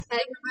Hey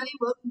everybody,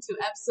 welcome to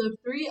episode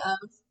 3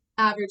 of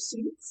Average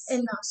Students.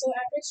 And not so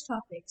average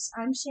topics.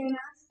 I'm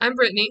Shanna. I'm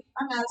Brittany.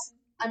 I'm Madison.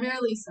 I'm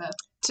Marilisa.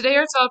 Today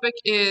our topic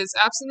is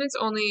abstinence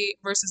only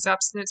versus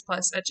abstinence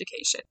plus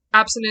education.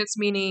 Abstinence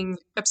meaning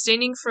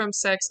abstaining from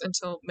sex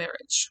until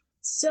marriage.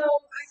 So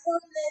I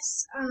found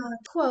this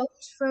quote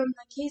from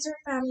the Kaiser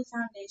Family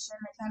Foundation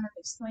that kind of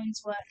explains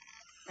what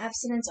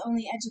abstinence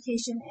only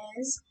education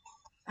is.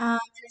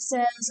 And it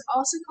says,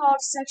 also called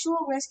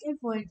sexual risk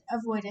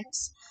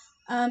avoidance.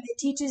 It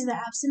teaches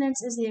that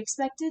abstinence is the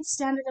expected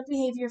standard of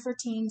behavior for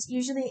teens,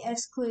 usually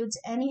excludes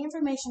any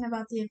information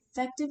about the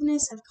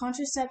effectiveness of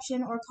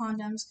contraception or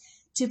condoms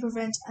to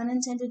prevent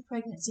unintended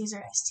pregnancies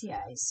or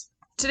STIs.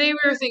 Today we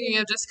were thinking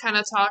of just kind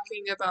of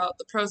talking about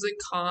the pros and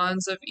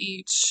cons of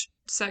each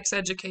sex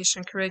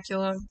education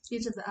curriculum.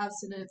 Each of the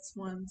abstinence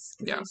ones,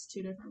 because there's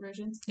 2 different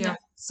versions. Yeah.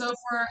 So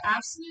for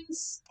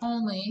abstinence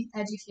only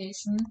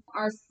education,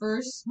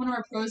 one of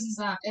our pros is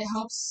that it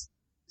helps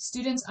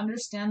students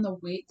understand the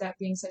weight that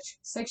being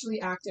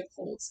sexually active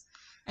holds.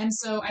 And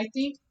so I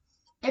think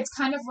it's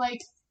kind of like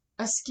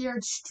a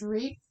scared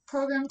straight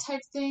program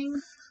type thing,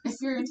 if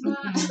you're into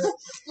that.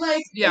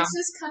 It's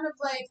just kind of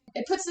like,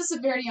 it puts the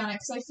severity on it,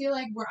 because I feel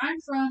like where I'm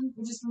from,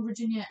 which is from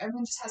Virginia,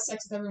 everyone just has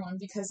sex with everyone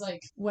because,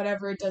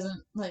 whatever, it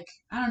doesn't, I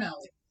don't know.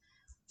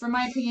 From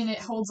my opinion, it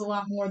holds a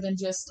lot more than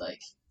just,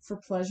 for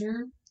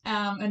pleasure.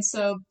 And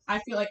so I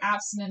feel like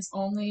abstinence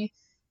only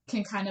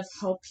can kind of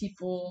help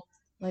people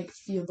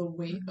feel the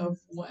weight of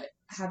what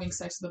having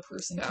sex with a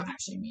person can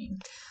actually mean.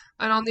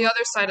 And on the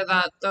other side of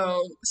that, though,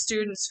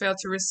 students fail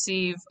to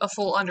receive a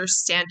full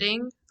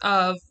understanding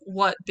of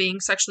what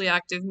being sexually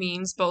active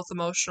means, both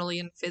emotionally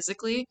and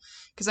physically.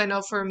 Because I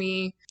know for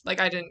me,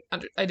 I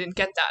didn't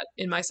get that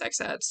in my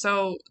sex ed.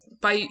 So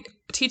by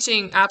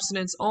teaching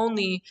abstinence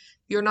only,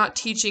 you're not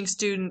teaching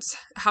students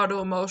how to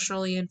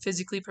emotionally and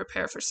physically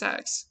prepare for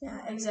sex. Yeah,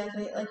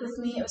 exactly. With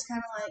me, it was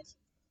kind of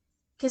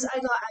because I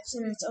got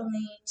abstinence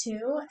only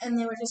too, and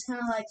they were just kind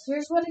of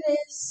here's what it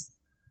is,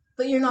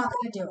 but you're not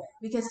going to do it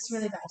because it's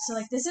really bad.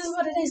 So this is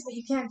what it is, but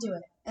you can't do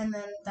it. And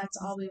then that's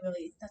all they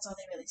really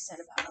said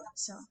about it.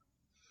 So.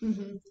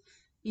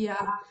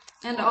 Yeah,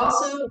 and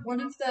also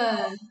one of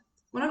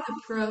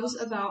the pros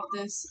about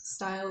this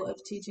style of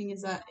teaching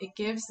is that it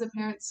gives the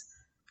parents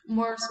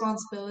more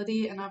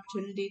responsibility and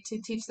opportunity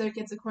to teach their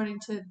kids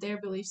according to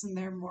their beliefs and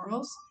their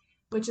morals,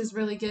 which is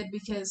really good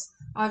because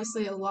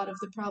obviously a lot of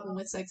the problem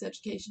with sex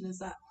education is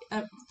that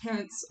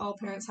all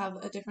parents have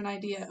a different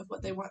idea of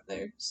what they want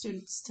their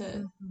students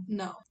to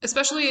know.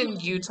 Especially in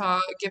Utah,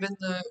 given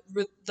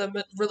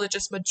the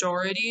religious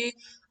majority,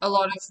 a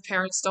lot of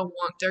parents don't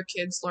want their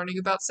kids learning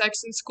about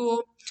sex in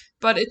school,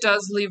 but it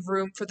does leave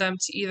room for them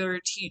to either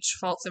teach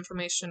false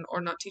information or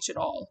not teach at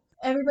all.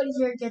 Everybody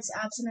here gets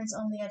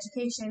abstinence-only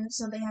education,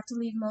 so they have to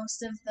leave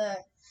most of the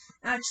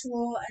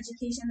actual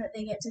education that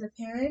they get to the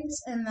parents,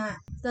 and that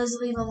does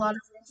leave a lot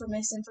of room for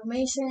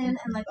misinformation,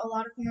 and a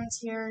lot of parents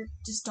here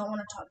just don't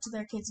want to talk to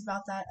their kids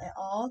about that at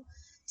all,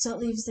 so it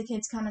leaves the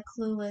kids kind of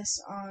clueless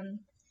on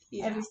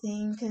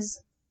everything,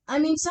 because,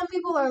 some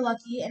people are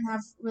lucky and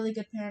have really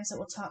good parents that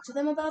will talk to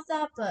them about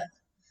that, but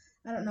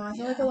I don't know. I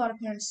feel like a lot of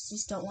parents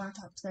just don't want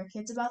to talk to their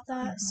kids about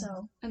that.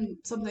 So. And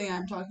something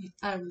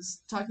I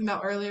was talking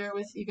about earlier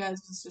with you guys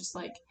was just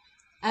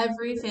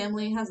every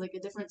family has a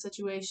different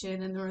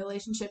situation, and the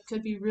relationship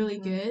could be really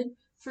good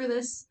for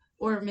this,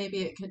 or maybe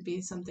it could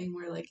be something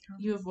where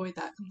you avoid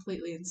that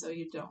completely, and so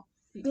you don't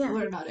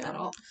learn about it at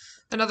all.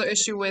 Another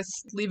issue with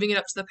leaving it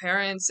up to the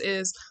parents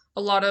is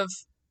a lot of,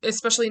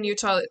 especially in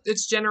Utah,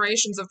 it's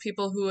generations of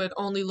people who had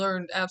only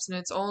learned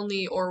abstinence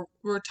only or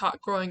were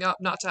taught growing up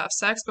not to have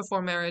sex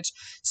before marriage.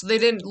 So they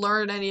didn't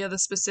learn any of the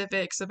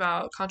specifics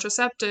about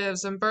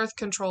contraceptives and birth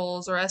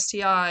controls or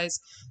STIs.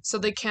 So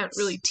they can't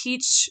really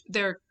teach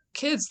their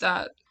kids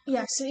that.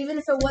 Yeah, so even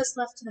if it was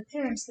left to the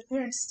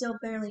parents still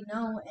barely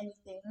know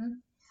anything.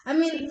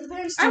 The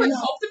parents do I would know.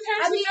 hope the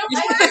parents would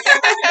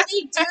know.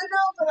 They do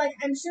know, but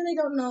I'm sure they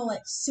don't know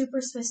super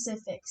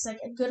specifics,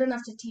 good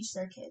enough to teach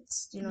their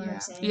kids. Do you know what I'm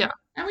saying? Yeah.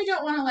 And we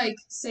don't want to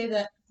say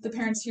that the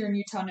parents here in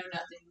Utah know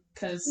nothing,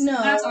 because No.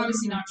 that's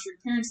obviously not true.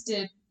 Parents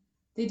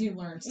they do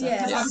learn stuff. Yeah.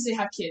 Because obviously they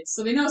have kids,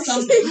 so they know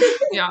something.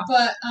 Yeah.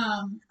 But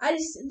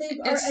they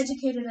are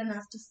educated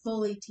enough to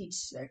fully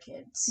teach their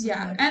kids.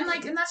 Yeah, and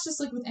that's just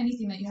with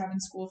anything that you have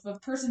in school. If a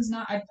person's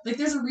not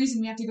there's a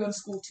reason we have to go to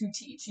school to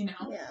teach. Yeah.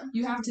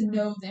 You have to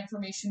know the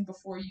information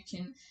before you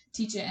can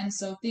teach it, and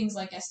so things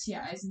like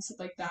STIs and stuff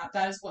like that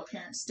is what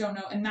parents don't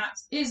know, and that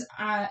is,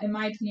 in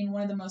my opinion,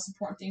 one of the most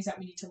important things that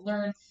we need to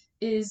learn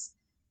is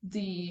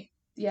the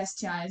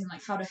STIs and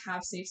how to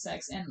have safe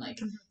sex, and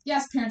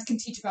yes, parents can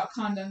teach about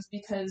condoms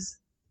because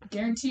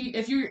guarantee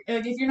if you're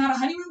not a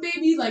honeymoon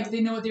baby,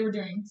 they know what they were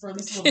doing for at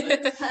least a little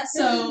bit.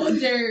 So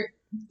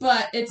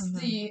but it's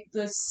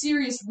the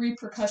serious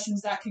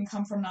repercussions that can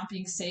come from not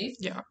being safe.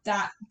 Yeah.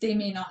 That they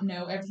may not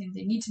know everything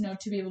they need to know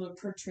to be able to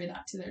portray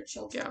that to their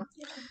children.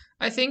 Yeah.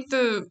 I think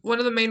one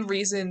of the main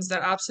reasons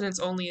that abstinence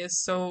only is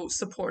so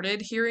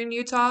supported here in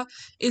Utah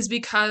is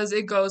because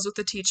it goes with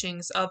the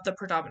teachings of the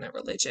predominant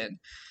religion.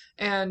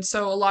 And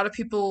so a lot of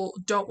people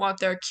don't want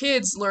their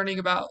kids learning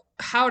about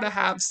how to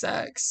have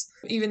sex,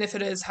 even if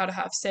it is how to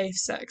have safe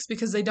sex,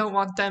 because they don't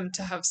want them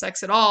to have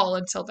sex at all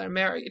until they're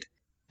married.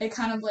 It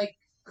kind of like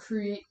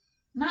creates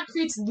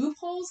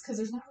loopholes, because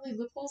there's not really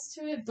loopholes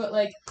to it, but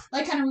like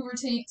kind of we were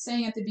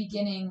saying at the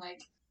beginning,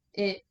 like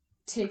it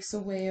takes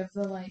away of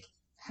the like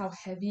how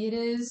heavy it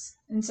is.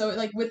 And so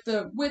like with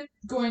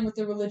going with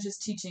the religious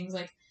teachings,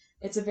 like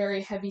it's a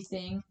very heavy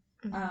thing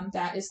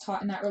that is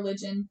taught in that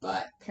religion,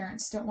 but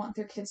parents don't want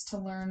their kids to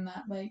learn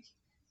that, like,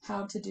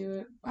 how to do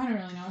it. I don't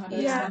really know how to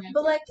explain it.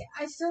 But like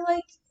I feel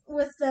like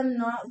with them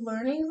not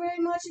learning very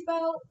much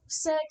about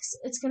sex,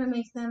 it's gonna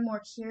make them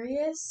more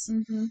curious.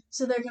 Mm-hmm.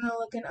 So they're gonna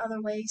look at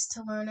other ways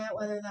to learn it,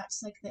 whether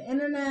that's like the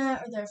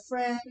internet or their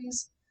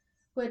friends,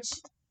 which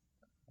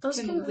those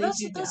can be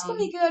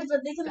good, but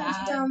they can lead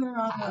you down the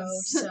wrong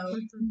road. So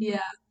Yeah.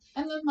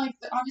 And then like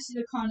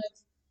obviously the kind of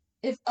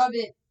if of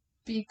it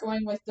be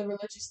going with the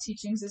religious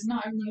teachings is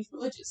not everyone is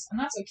religious, and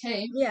that's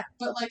okay. Yeah.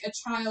 But like a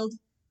child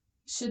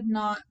should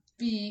not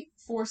be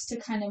forced to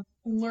kind of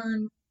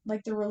learn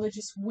like the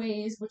religious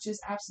ways, which is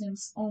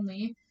abstinence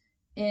only,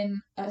 in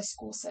a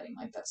school setting.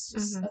 Like that's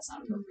just that's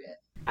not appropriate.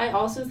 I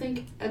also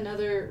think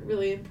another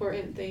really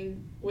important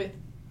thing with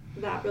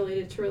that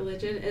related to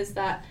religion is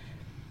that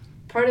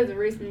part of the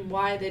reason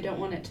why they don't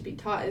want it to be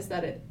taught is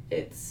that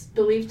it's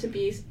believed to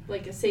be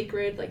like a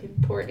sacred, like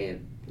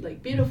important,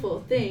 like beautiful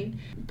thing,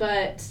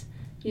 but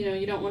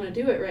you don't want to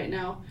do it right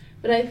now.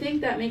 But I think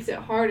that makes it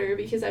harder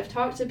because I've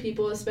talked to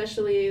people,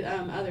 especially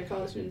other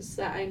college students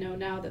that I know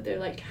now, that they're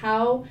like,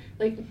 how,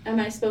 like, am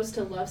I supposed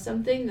to love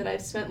something that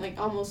I've spent like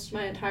almost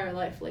my entire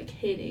life like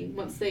hating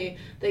once they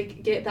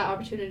get that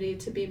opportunity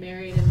to be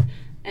married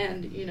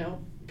and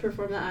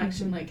perform that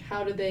action? Like,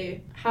 how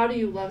do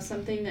you love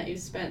something that you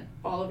spent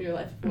all of your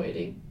life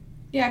avoiding?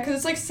 Yeah, because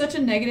it's like such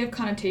a negative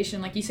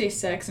connotation. Like you say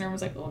sex and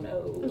everyone's like, oh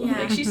no, Yeah.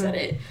 like she said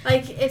it.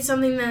 like it's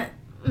something that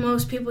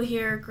most people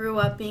here grew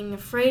up being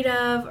afraid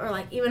of, or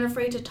like even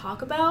afraid to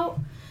talk about.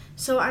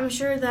 So I'm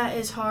sure that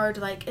is hard,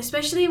 like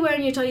especially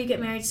when you're told you get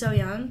married so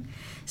young.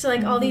 So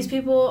like all these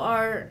people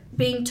are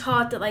being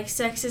taught that like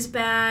sex is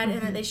bad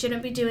and that they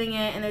shouldn't be doing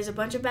it, and there's a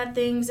bunch of bad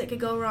things that could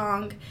go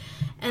wrong.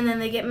 And then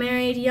they get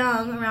married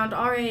young, around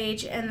our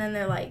age, and then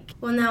they're like,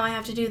 well, now I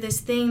have to do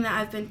this thing that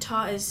I've been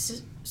taught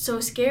is so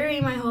scary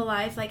my whole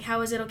life. Like,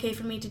 how is it okay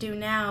for me to do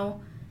now?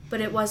 But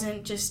it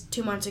wasn't just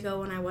 2 months ago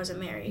when I wasn't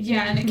married.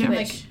 Yeah, and it can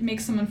like make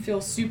someone feel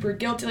super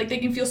guilty. Like they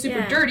can feel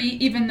super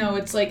dirty, even though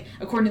it's like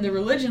according to the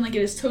religion, like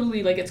it is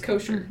totally like it's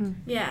kosher.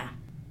 Yeah.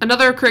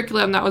 Another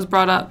curriculum that was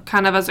brought up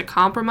kind of as a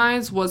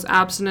compromise was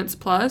Abstinence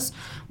Plus,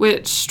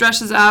 which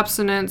stresses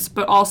abstinence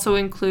but also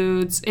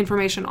includes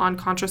information on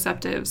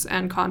contraceptives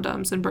and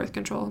condoms and birth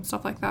control and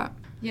stuff like that.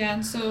 Yeah,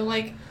 and so,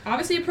 like,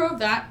 obviously a pro of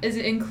that is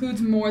it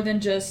includes more than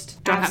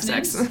just Don't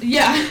abstinence. have sex.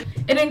 Yeah.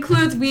 It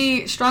includes,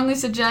 we strongly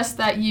suggest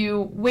that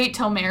you wait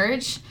till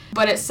marriage,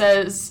 but it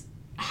says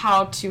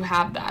how to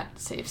have that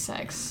safe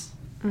sex,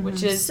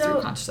 which is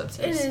through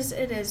contraceptives.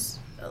 It is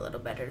a little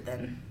better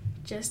than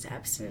just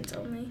abstinence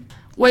only.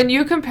 When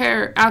you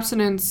compare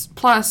Abstinence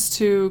Plus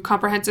to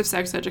comprehensive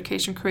sex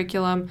education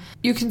curriculum,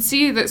 you can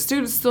see that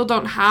students still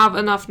don't have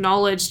enough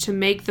knowledge to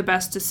make the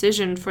best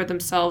decision for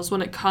themselves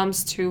when it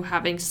comes to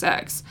having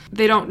sex.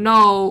 They don't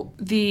know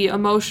the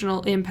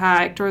emotional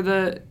impact or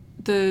the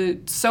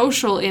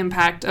social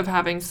impact of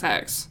having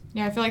sex.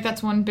 Yeah, I feel like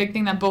that's one big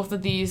thing that both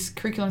of these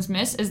curriculums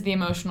miss is the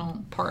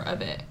emotional part of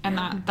it and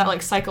that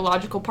like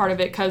psychological part of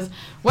it, because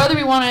whether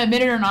we want to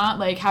admit it or not,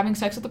 like having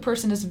sex with a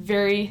person is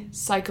very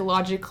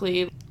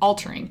psychologically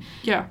altering.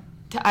 Yeah.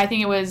 I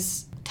think it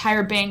was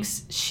Tyra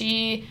Banks,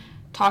 she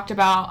talked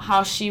about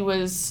how she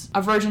was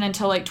a virgin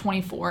until like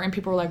 24, and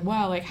people were like,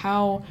 wow, like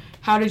how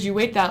did you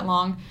wait that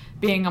long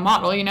being a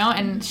model,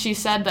 And she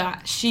said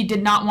that she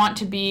did not want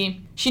to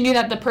be, she knew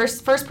that the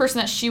first person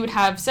that she would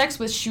have sex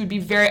with, she would be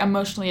very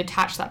emotionally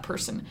attached to that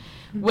person,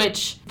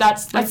 which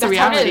that's the reality.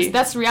 How it is.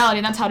 That's the reality,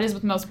 and that's how it is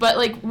with most. But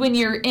like when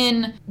you're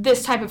in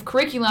this type of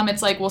curriculum,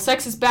 it's like, well,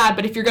 sex is bad,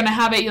 but if you're gonna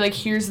have it, you like,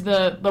 here's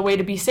the way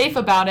to be safe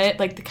about it,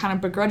 like the kind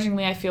of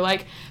begrudgingly, I feel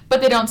like. But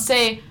they don't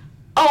say,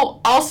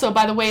 oh, also,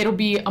 by the way, it'll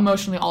be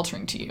emotionally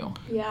altering to you.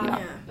 Yeah.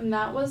 And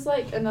that was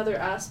like another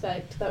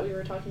aspect that we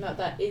were talking about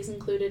that is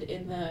included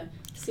in the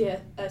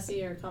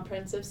CSE or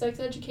comprehensive sex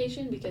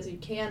education, because you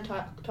can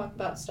talk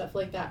about stuff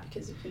like that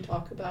because you can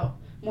talk about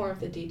more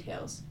of the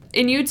details.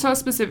 In Utah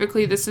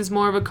specifically, this is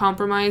more of a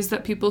compromise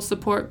that people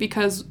support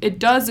because it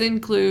does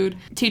include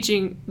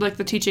teaching, like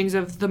the teachings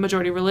of the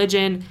majority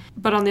religion,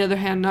 but on the other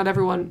hand, not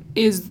everyone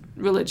is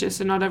religious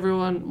and not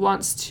everyone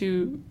wants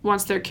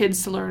their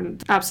kids to learn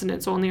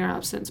abstinence only or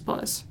abstinence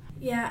plus.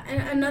 Yeah,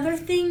 and another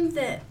thing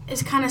that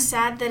is kind of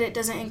sad that it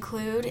doesn't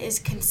include is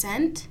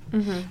consent.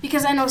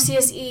 Because I know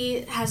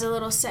CSE has a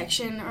little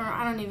section, or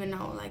I don't even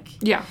know, like...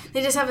 Yeah.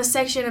 They just have a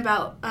section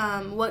about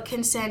what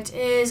consent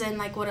is and,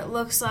 like, what it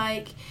looks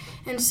like.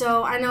 And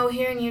so I know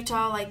here in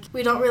Utah, like,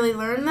 we don't really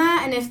learn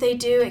that. And if they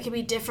do, it can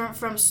be different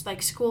from,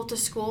 like, school to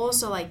school.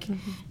 So, like,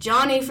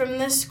 Johnny from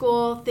this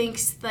school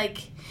thinks,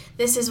 like,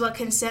 this is what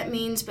consent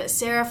means, but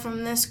Sarah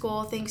from this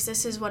school thinks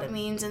this is what it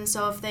means. And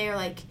so if they are,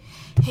 like,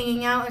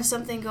 hanging out and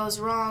something goes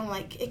wrong,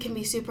 like, it can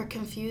be super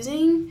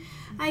confusing,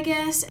 I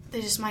guess.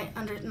 They just might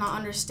not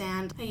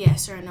understand a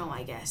yes or a no,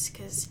 I guess,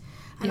 because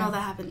I know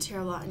that happens here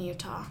a lot in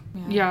Utah.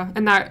 Yeah,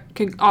 and that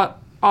can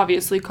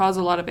obviously cause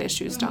a lot of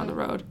issues down the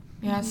road.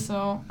 Yeah,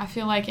 so I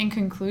feel like in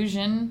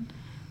conclusion,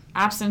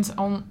 abstinence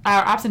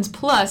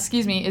plus,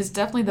 is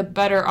definitely the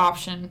better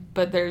option,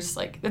 but there's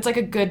like, it's like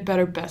a good,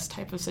 better, best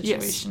type of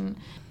situation.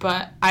 Yes.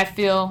 But I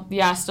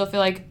still feel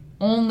like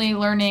only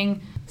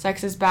learning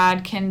sex is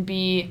bad can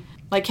lead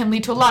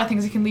to a lot of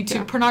things. It can lead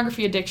to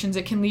pornography addictions.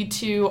 It can lead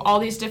to all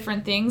these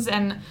different things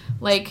and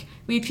like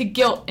lead to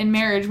guilt in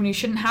marriage when you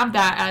shouldn't have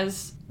that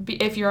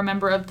if you're a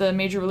member of the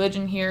major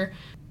religion here.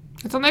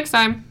 Until next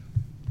time.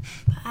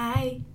 Bye.